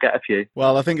or get a few.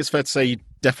 Well, I think it's fair to say you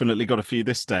definitely got a few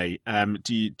this day.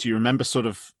 Do you remember sort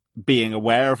of being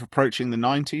aware of approaching the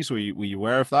 90s? Were you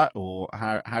aware of that, or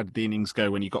how did the innings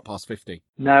go when you got past 50?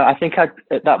 No, I think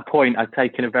at that point I'd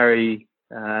taken a very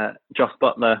Joss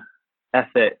Buttler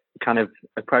ethic kind of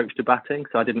approach to batting,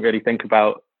 so I didn't really think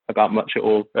about much at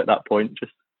all at that point.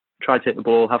 Just tried to hit the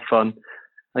ball, have fun.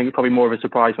 I think it's probably more of a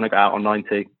surprise when I got out on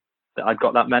 90 that I'd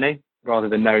got that many, rather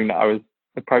than knowing that I was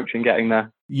approaching getting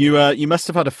there. You must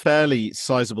have had a fairly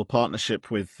sizable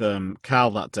partnership with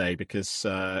Cal that day, because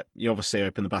you obviously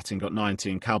opened the batting, got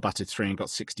 90, and Cal batted 3 and got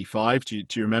 65. Do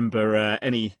you remember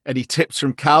any tips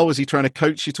from Cal? Was he trying to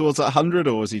coach you towards that 100,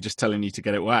 or was he just telling you to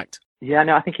get it whacked? Yeah,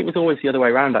 no, I think it was always the other way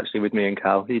around actually with me and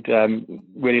Cal. He'd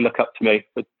really look up to me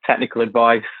for technical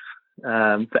advice,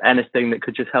 for anything that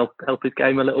could just help his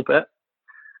game a little bit.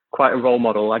 Quite a role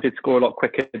model. I did score a lot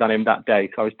quicker than him that day,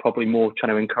 so I was probably more trying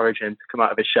to encourage him to come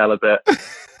out of his shell a bit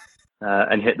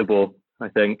and hit the ball, I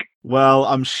think. Well,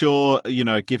 I'm sure,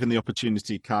 given the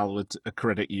opportunity, Carl would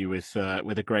credit you with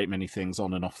a great many things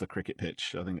on and off the cricket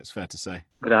pitch. I think it's fair to say.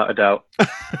 Without a doubt.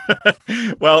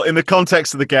 Well, in the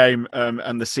context of the game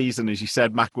and the season, as you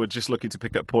said, Mackwood just looking to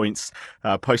pick up points,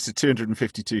 posted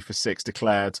 252 for 6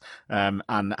 declared,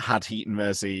 and had Heaton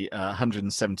Mersey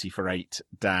 170 for 8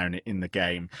 down in the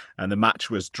game. And the match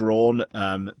was drawn,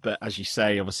 but as you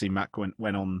say, obviously Mac went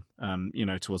on,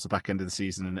 towards the back end of the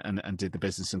season and did the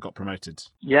business and got promoted.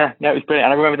 Yeah, no, it was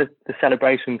brilliant. And I remember the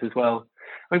celebrations as well.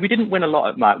 I mean, we didn't win a lot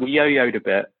at Mac. We yo-yoed a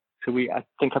bit. So I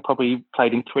think I probably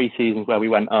played in 3 seasons where we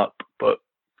went up, but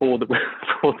 4 that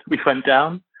we went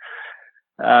down.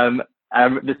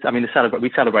 We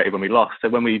celebrated when we lost. So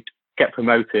when we get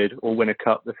promoted or win a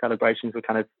cup, the celebrations were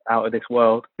kind of out of this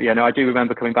world. But yeah, no, I do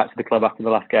remember coming back to the club after the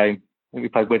last game. I think we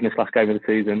played Widnes last game of the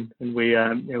season, and we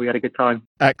had a good time.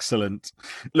 Excellent.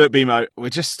 Look, Bimo, we're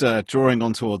just drawing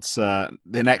on towards the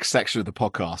next section of the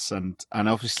podcast, and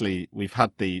obviously we've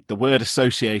had the word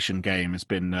association game has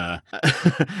been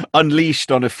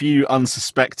unleashed on a few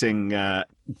unsuspecting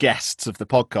guests of the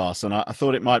podcast, and I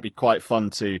thought it might be quite fun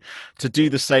to do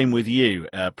the same with you,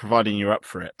 providing you're up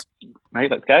for it.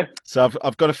 Mate, let's go. So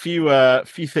I've got a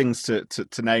few things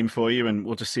to name for you, and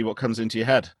we'll just see what comes into your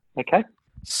head. Okay.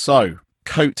 So,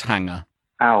 coat hanger.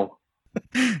 Ow.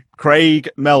 Craig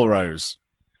Melrose.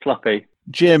 Fluffy.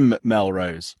 Jim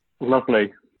Melrose.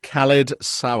 Lovely. Khalid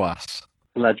Sawas.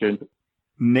 Legend.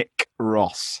 Nick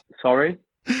Ross. Sorry?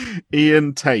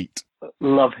 Ian Tate.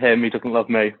 Love him. He doesn't love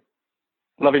me.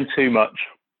 Love him too much.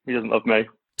 He doesn't love me.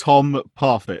 Tom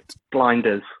Parfitt.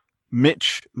 Blinders.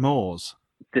 Mitch Moores.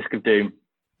 Disc of Doom.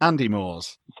 Andy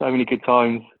Moores. So many good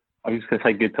times. I was just going to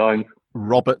say good times.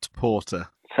 Robert Porter.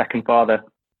 Second father.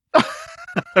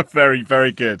 Very,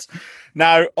 very good.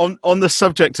 Now, on the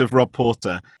subject of Rob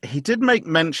Porter, he did make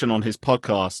mention on his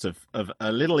podcast of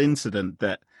a little incident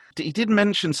that he did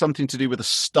mention something to do with a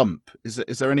stump. Is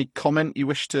there any comment you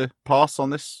wish to pass on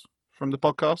this from the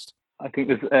podcast? I think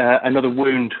there's another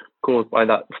wound caused by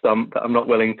that stump that I'm not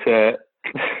willing to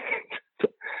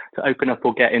open up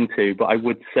or get into, but I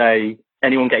would say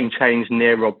anyone getting changed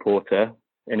near Rob Porter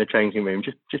in a changing room,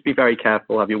 just be very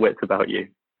careful, have your wits about you.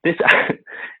 This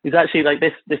is actually like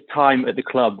this time at the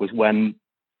club was when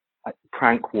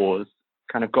prank wars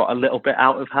kind of got a little bit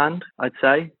out of hand, I'd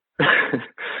say.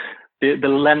 the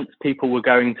lengths people were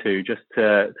going to just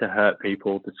to hurt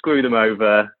people, to screw them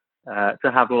over,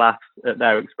 to have laughs at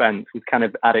their expense was kind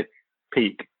of at its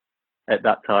peak at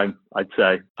that time, I'd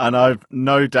say. And I've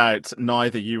no doubt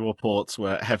neither you or Ports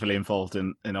were heavily involved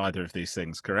in either of these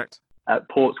things, correct?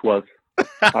 Ports was.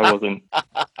 I wasn't.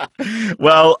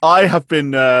 Well, I have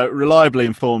been reliably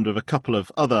informed of a couple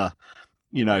of other,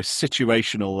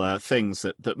 situational things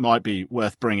that might be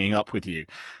worth bringing up with you.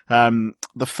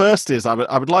 The first is I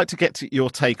would like to get to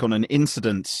your take on an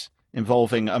incident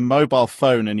involving a mobile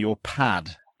phone and your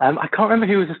pad. I can't remember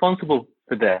who was responsible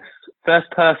for this. First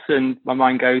person my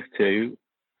mind goes to,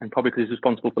 and probably because he's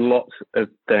responsible for lots of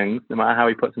things, no matter how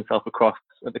he puts himself across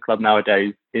at the club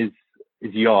nowadays, is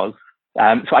Yoz.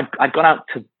 So I'd gone out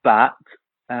to bat,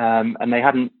 and they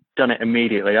hadn't done it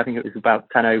immediately. I think it was about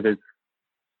 10 overs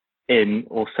in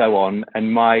or so on,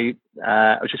 and I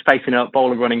was just facing up,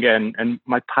 bowler running in, and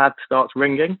my pad starts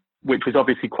ringing, which was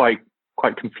obviously quite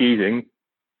confusing.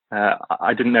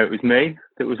 I didn't know it was me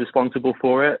that was responsible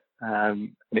for it,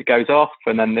 and it goes off,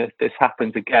 and then this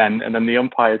happens again, and then the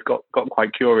umpires got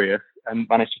quite curious and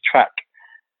managed to track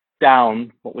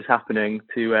down what was happening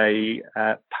to a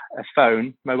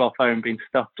mobile phone being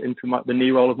stuffed into the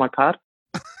knee roll of my pad.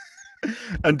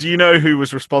 And do you know who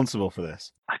was responsible for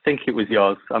this? I think it was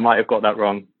Yoz. I might have got that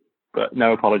wrong, but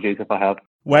no apologies if I have.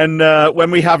 When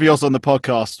we have Yoz on the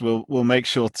podcast, we'll make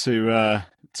sure to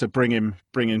bring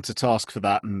him to task for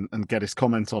that and get his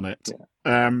comment on it.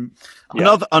 Yeah.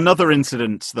 Another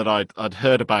incident that I'd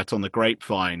heard about on the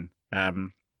grapevine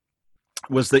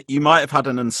was that you might have had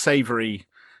an unsavoury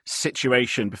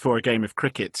situation before a game of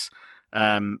cricket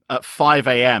at 5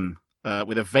 a.m.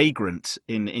 With a vagrant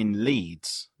in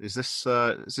Leeds. Is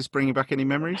this bringing back any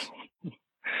memories?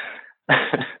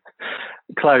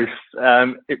 Close.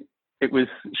 It was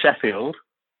Sheffield.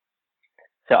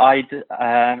 So it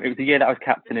was the year that I was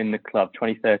captain in the club,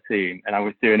 2013, and I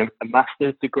was doing a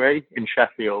master's degree in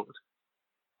Sheffield.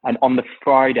 And on the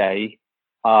Friday,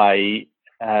 I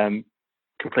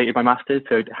completed my master's.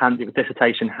 So it was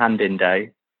dissertation hand-in day.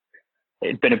 It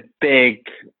had been a big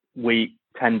week,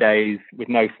 10 days with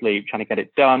no sleep, trying to get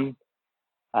it done.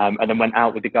 And then went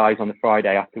out with the guys on the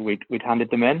Friday after we'd handed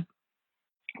them in.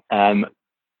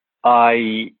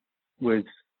 I was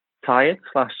tired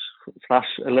 / a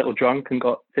little drunk and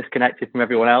got disconnected from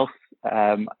everyone else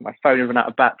My phone had run out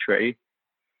of battery.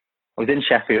 I was in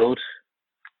Sheffield.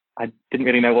 I didn't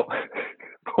really know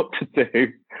what to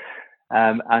do,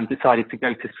 and decided to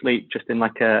go to sleep just in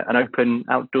like an open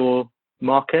outdoor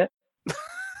market.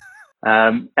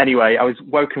 Anyway, I was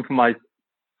woken from my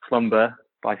slumber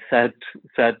by said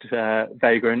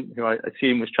vagrant, who I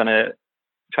assume was trying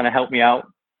to help me out,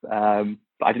 but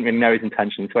I didn't really know his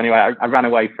intention. So anyway, I ran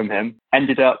away from him.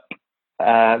 Ended up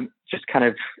just kind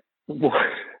of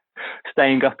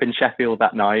staying up in Sheffield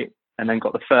that night, and then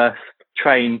got the first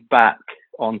train back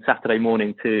on Saturday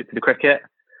morning to the cricket.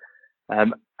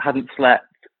 Hadn't slept,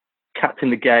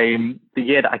 captained the game. The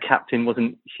year that I captained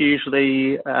wasn't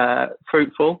hugely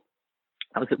fruitful.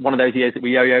 That was one of those years that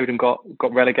we yo-yoed and got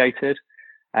relegated.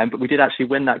 But we did actually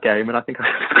win that game, and I think I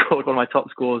scored one of my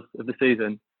top scores of the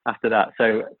season after that.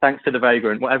 So thanks to the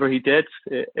vagrant, whatever he did,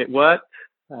 it worked.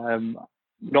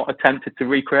 Not attempted to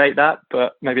recreate that,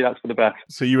 but maybe that's for the best.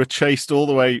 So you were chased all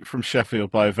the way from Sheffield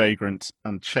by a vagrant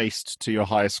and chased to your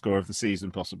highest score of the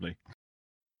season, possibly.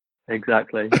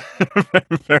 Exactly.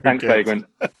 Very Thanks, good. vagrant.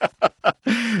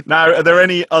 Now, are there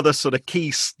any other sort of key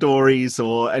stories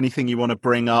or anything you want to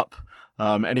bring up?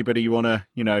 Anybody you want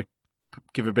to,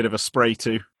 give a bit of a spray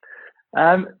to?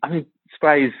 I mean,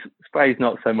 sprays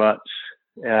not so much.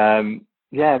 My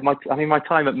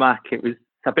time at Mac,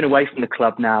 I've been away from the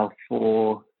club now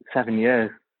for 7 years,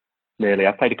 nearly.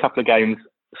 I've played a couple of games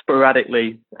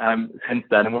sporadically since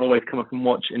then, and we'll always come up and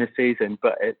watch in a season.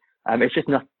 But it's just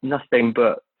nothing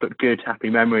but good,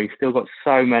 happy memories. Still got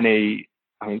so many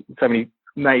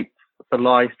mates for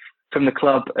life from the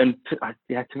club, and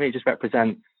to me, it just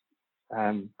represents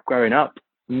growing up.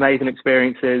 Amazing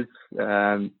experiences,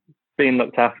 being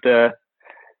looked after.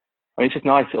 I mean, it's just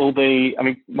nice.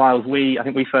 Miles, I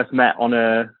think we first met on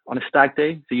a stag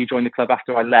do. So you joined the club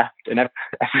after I left, and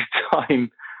every time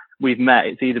we've met,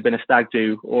 it's either been a stag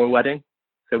do or a wedding.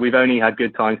 So we've only had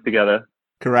good times together.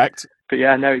 Correct. But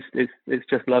yeah, no, it's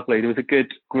just lovely. There was a good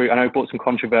group. I know it brought some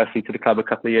controversy to the club a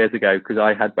couple of years ago because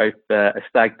I had both a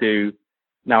stag do.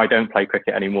 Now I don't play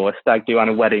cricket anymore. A stag do and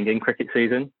a wedding in cricket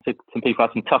season. So some people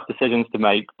had some tough decisions to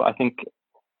make, but I think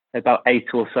about 8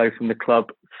 or so from the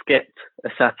club skipped a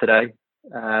Saturday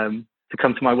to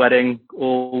come to my wedding,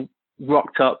 all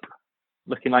rocked up,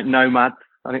 looking like nomads.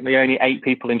 I think the only 8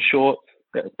 people in shorts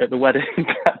at the wedding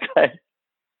that day.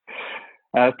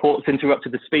 Ports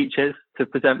interrupted the speeches to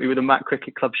present me with a Mac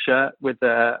Cricket Club shirt with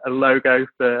a logo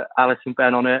for Alice and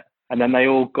Ben on it, and then they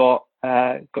all got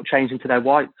changed into their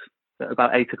whites at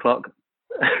about 8 o'clock.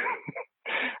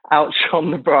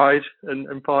 Outshone the bride and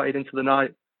partied into the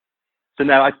night. So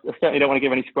no, I certainly don't want to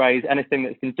give any sprays. Anything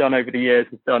that's been done over the years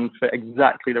is done for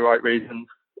exactly the right reasons.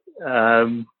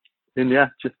 And yeah,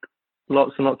 just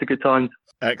lots and lots of good times.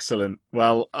 Excellent.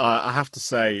 Well, I have to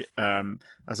say,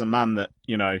 as a man that,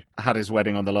 had his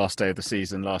wedding on the last day of the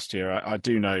season last year, I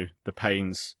do know the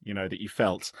pains, that you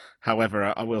felt.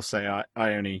 However, I will say I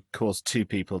only caused 2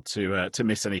 people to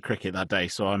miss any cricket that day.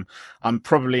 So I'm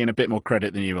probably in a bit more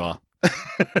credit than you are.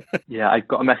 Yeah, I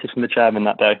got a message from the chairman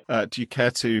that day. Do you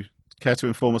care to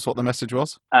inform us what the message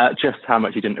was? Just how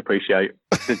much he didn't appreciate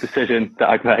the decision that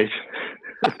I'd made.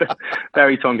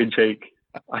 Very tongue-in-cheek,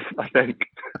 I think.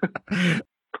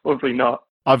 Probably not.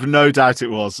 I've no doubt it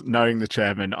was. Knowing the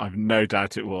chairman, I've no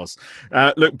doubt it was.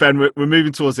 Look, Ben, we're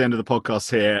moving towards the end of the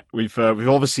podcast here. We've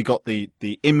obviously got the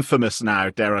infamous now,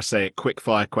 dare I say it, quick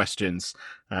fire questions.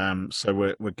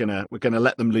 So we're gonna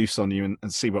let them loose on you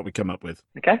and see what we come up with.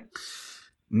 Okay.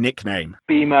 Nickname.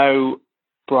 Bimo,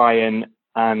 Brian,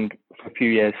 and for a few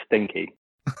years, Stinky.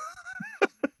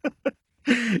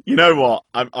 You know what?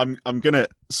 I'm going to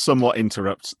somewhat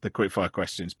interrupt the quickfire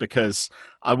questions because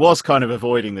I was kind of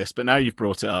avoiding this, but now you've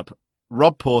brought it up.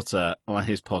 Rob Porter on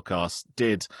his podcast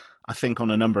did, I think,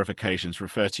 on a number of occasions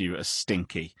refer to you as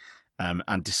stinky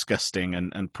and disgusting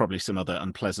and probably some other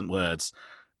unpleasant words.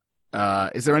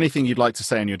 Is there anything you'd like to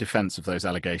say in your defense of those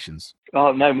allegations?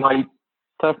 Oh no, my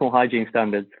personal hygiene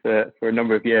standards for a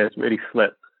number of years really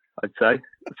slipped, I'd say.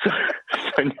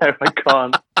 So no, I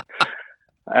can't.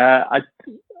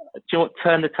 Do you know what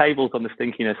turned the tables on the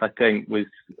stinkiness, I think, was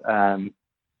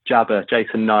Jabba,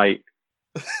 Jason Knight,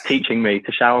 teaching me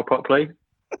to shower properly.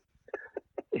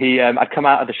 I'd come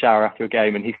out of the shower after a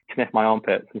game and he sniffed my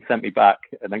armpits and sent me back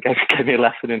and then gave me a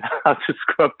lesson in how to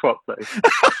scrub properly.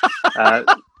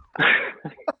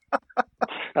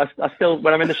 I still,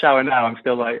 when I'm in the shower now, I'm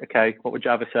still like, okay, what would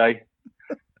Jabba say?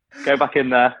 Go back in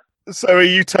there. So are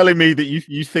you telling me that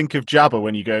you think of Jabba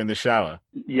when you go in the shower?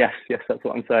 Yes, that's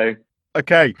what I'm saying.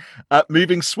 Okay,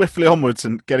 moving swiftly onwards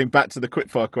and getting back to the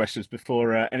quickfire questions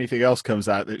before anything else comes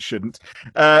out that shouldn't.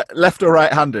 Left or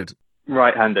right-handed?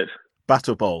 Right-handed. Bat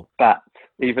or bowl? Bat.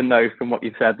 even though from what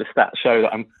you said, the stats show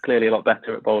that I'm clearly a lot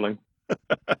better at bowling.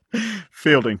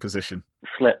 Fielding position.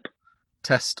 Slip.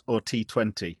 Test or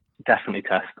T20? Definitely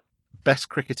Test. Best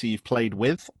cricketer you've played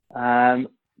with? Probably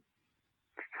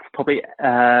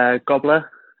Gobbler,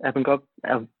 Evan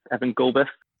Gulbis.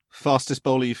 Fastest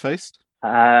bowler you faced?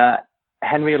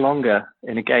 Henry Alonga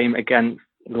in a game against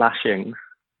Lashings,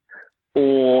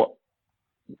 or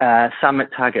Sam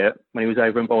McTaggart when he was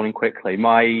over and bowling quickly.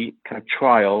 My kind of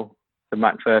trial for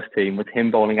Mac first team was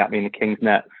him bowling at me in the King's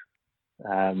nets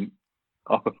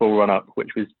off a full run-up, which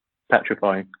was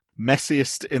petrifying.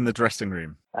 Messiest in the dressing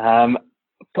room?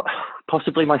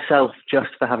 Possibly myself, just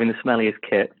for having the smelliest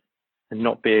kit and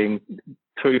not being,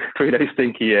 through those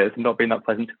stinky years, and not being that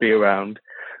pleasant to be around.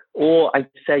 Or I'd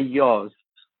say Yoz,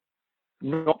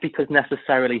 not because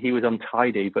necessarily he was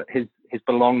untidy, but his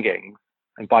belongings,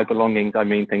 and by belongings I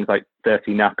mean things like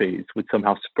dirty nappies, would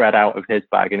somehow spread out of his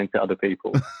bag and into other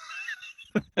people's.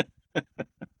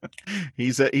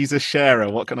 He's a sharer.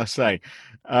 What can I say?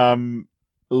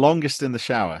 Longest in the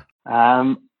shower?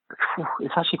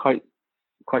 It's actually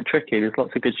quite tricky. There's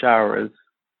lots of good showerers.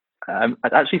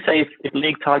 I'd actually say if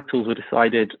league titles were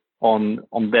decided on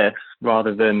this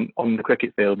rather than on the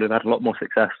cricket field, we've had a lot more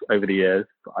success over the years.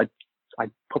 But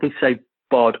I'd probably say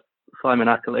Bod, Simon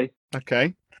Ackerley.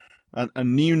 Okay. A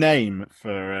new name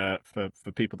for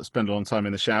people that spend a long time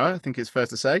in the shower, I think it's fair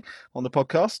to say, on the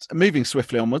podcast. Moving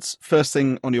swiftly onwards, first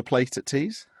thing on your plate at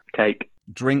teas? Cake.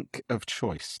 Drink of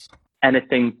choice?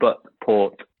 Anything but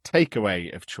port.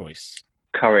 Takeaway of choice?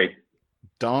 Curry.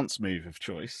 Dance move of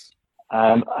choice?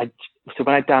 So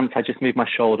when I dance, I just move my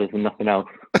shoulders and nothing else.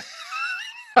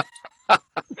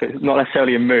 So it's not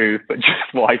necessarily a move, but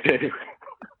just what I do.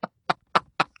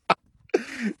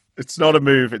 It's not a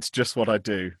move, it's just what I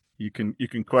do. You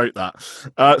can quote that.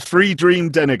 3 dream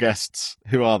dinner guests.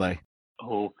 Who are they?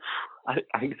 Oh, I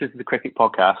think this is the cricket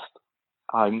podcast.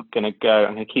 I'm going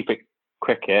to keep it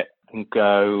cricket and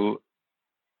go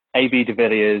AB de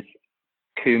Villiers,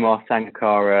 Kumar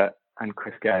Sangakkara and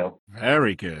Chris Gale.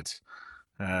 Very good.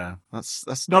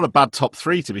 That's not a bad top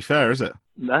 3, to be fair, is it?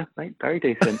 No, mate, very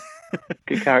decent.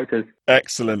 Good characters.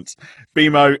 Excellent.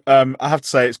 Bimo, I have to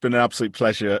say it's been an absolute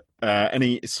pleasure.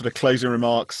 Any sort of closing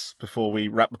remarks before we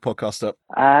wrap the podcast up?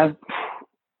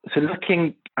 So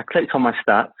I clicked on my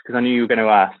stats because I knew you were going to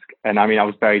ask. And I mean, I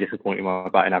was very disappointed in my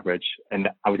batting average. And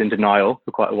I was in denial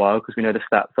for quite a while because we know the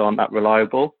stats aren't that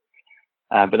reliable.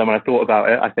 But then when I thought about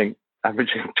it, I think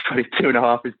averaging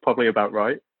 22.5 is probably about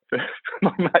right for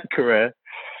my Mac career.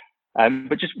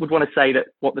 But just would want to say that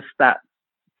what the stats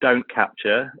don't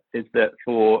capture is that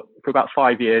for about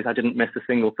 5 years, I didn't miss a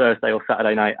single Thursday or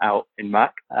Saturday night out in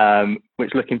Mac,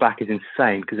 which looking back is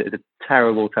insane because it is a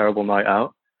terrible, terrible night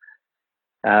out.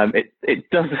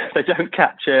 They don't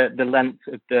capture the length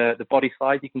of the body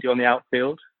slide you can do on the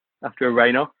outfield after a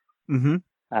rain off. Mm-hmm.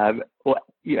 Or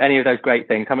any of those great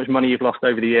things. How much money you've lost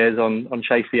over the years on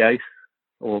Chase the Ace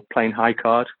or playing high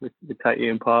card with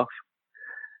Tatey and Parth.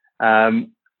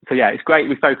 So yeah, it's great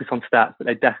we focus on stats, but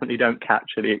they definitely don't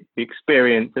capture the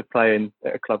experience of playing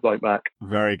at a club like Mac.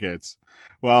 Very good.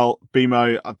 Well,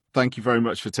 Bimo, thank you very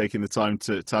much for taking the time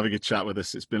to have a good chat with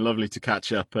us. It's been lovely to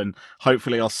catch up, and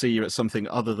hopefully I'll see you at something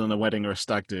other than a wedding or a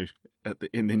stag do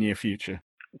in the near future.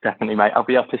 Definitely, mate. I'll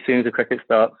be up as soon as the cricket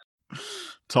starts.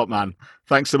 Top man.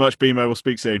 Thanks so much, Bimo. We'll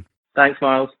speak soon. Thanks,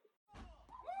 Miles.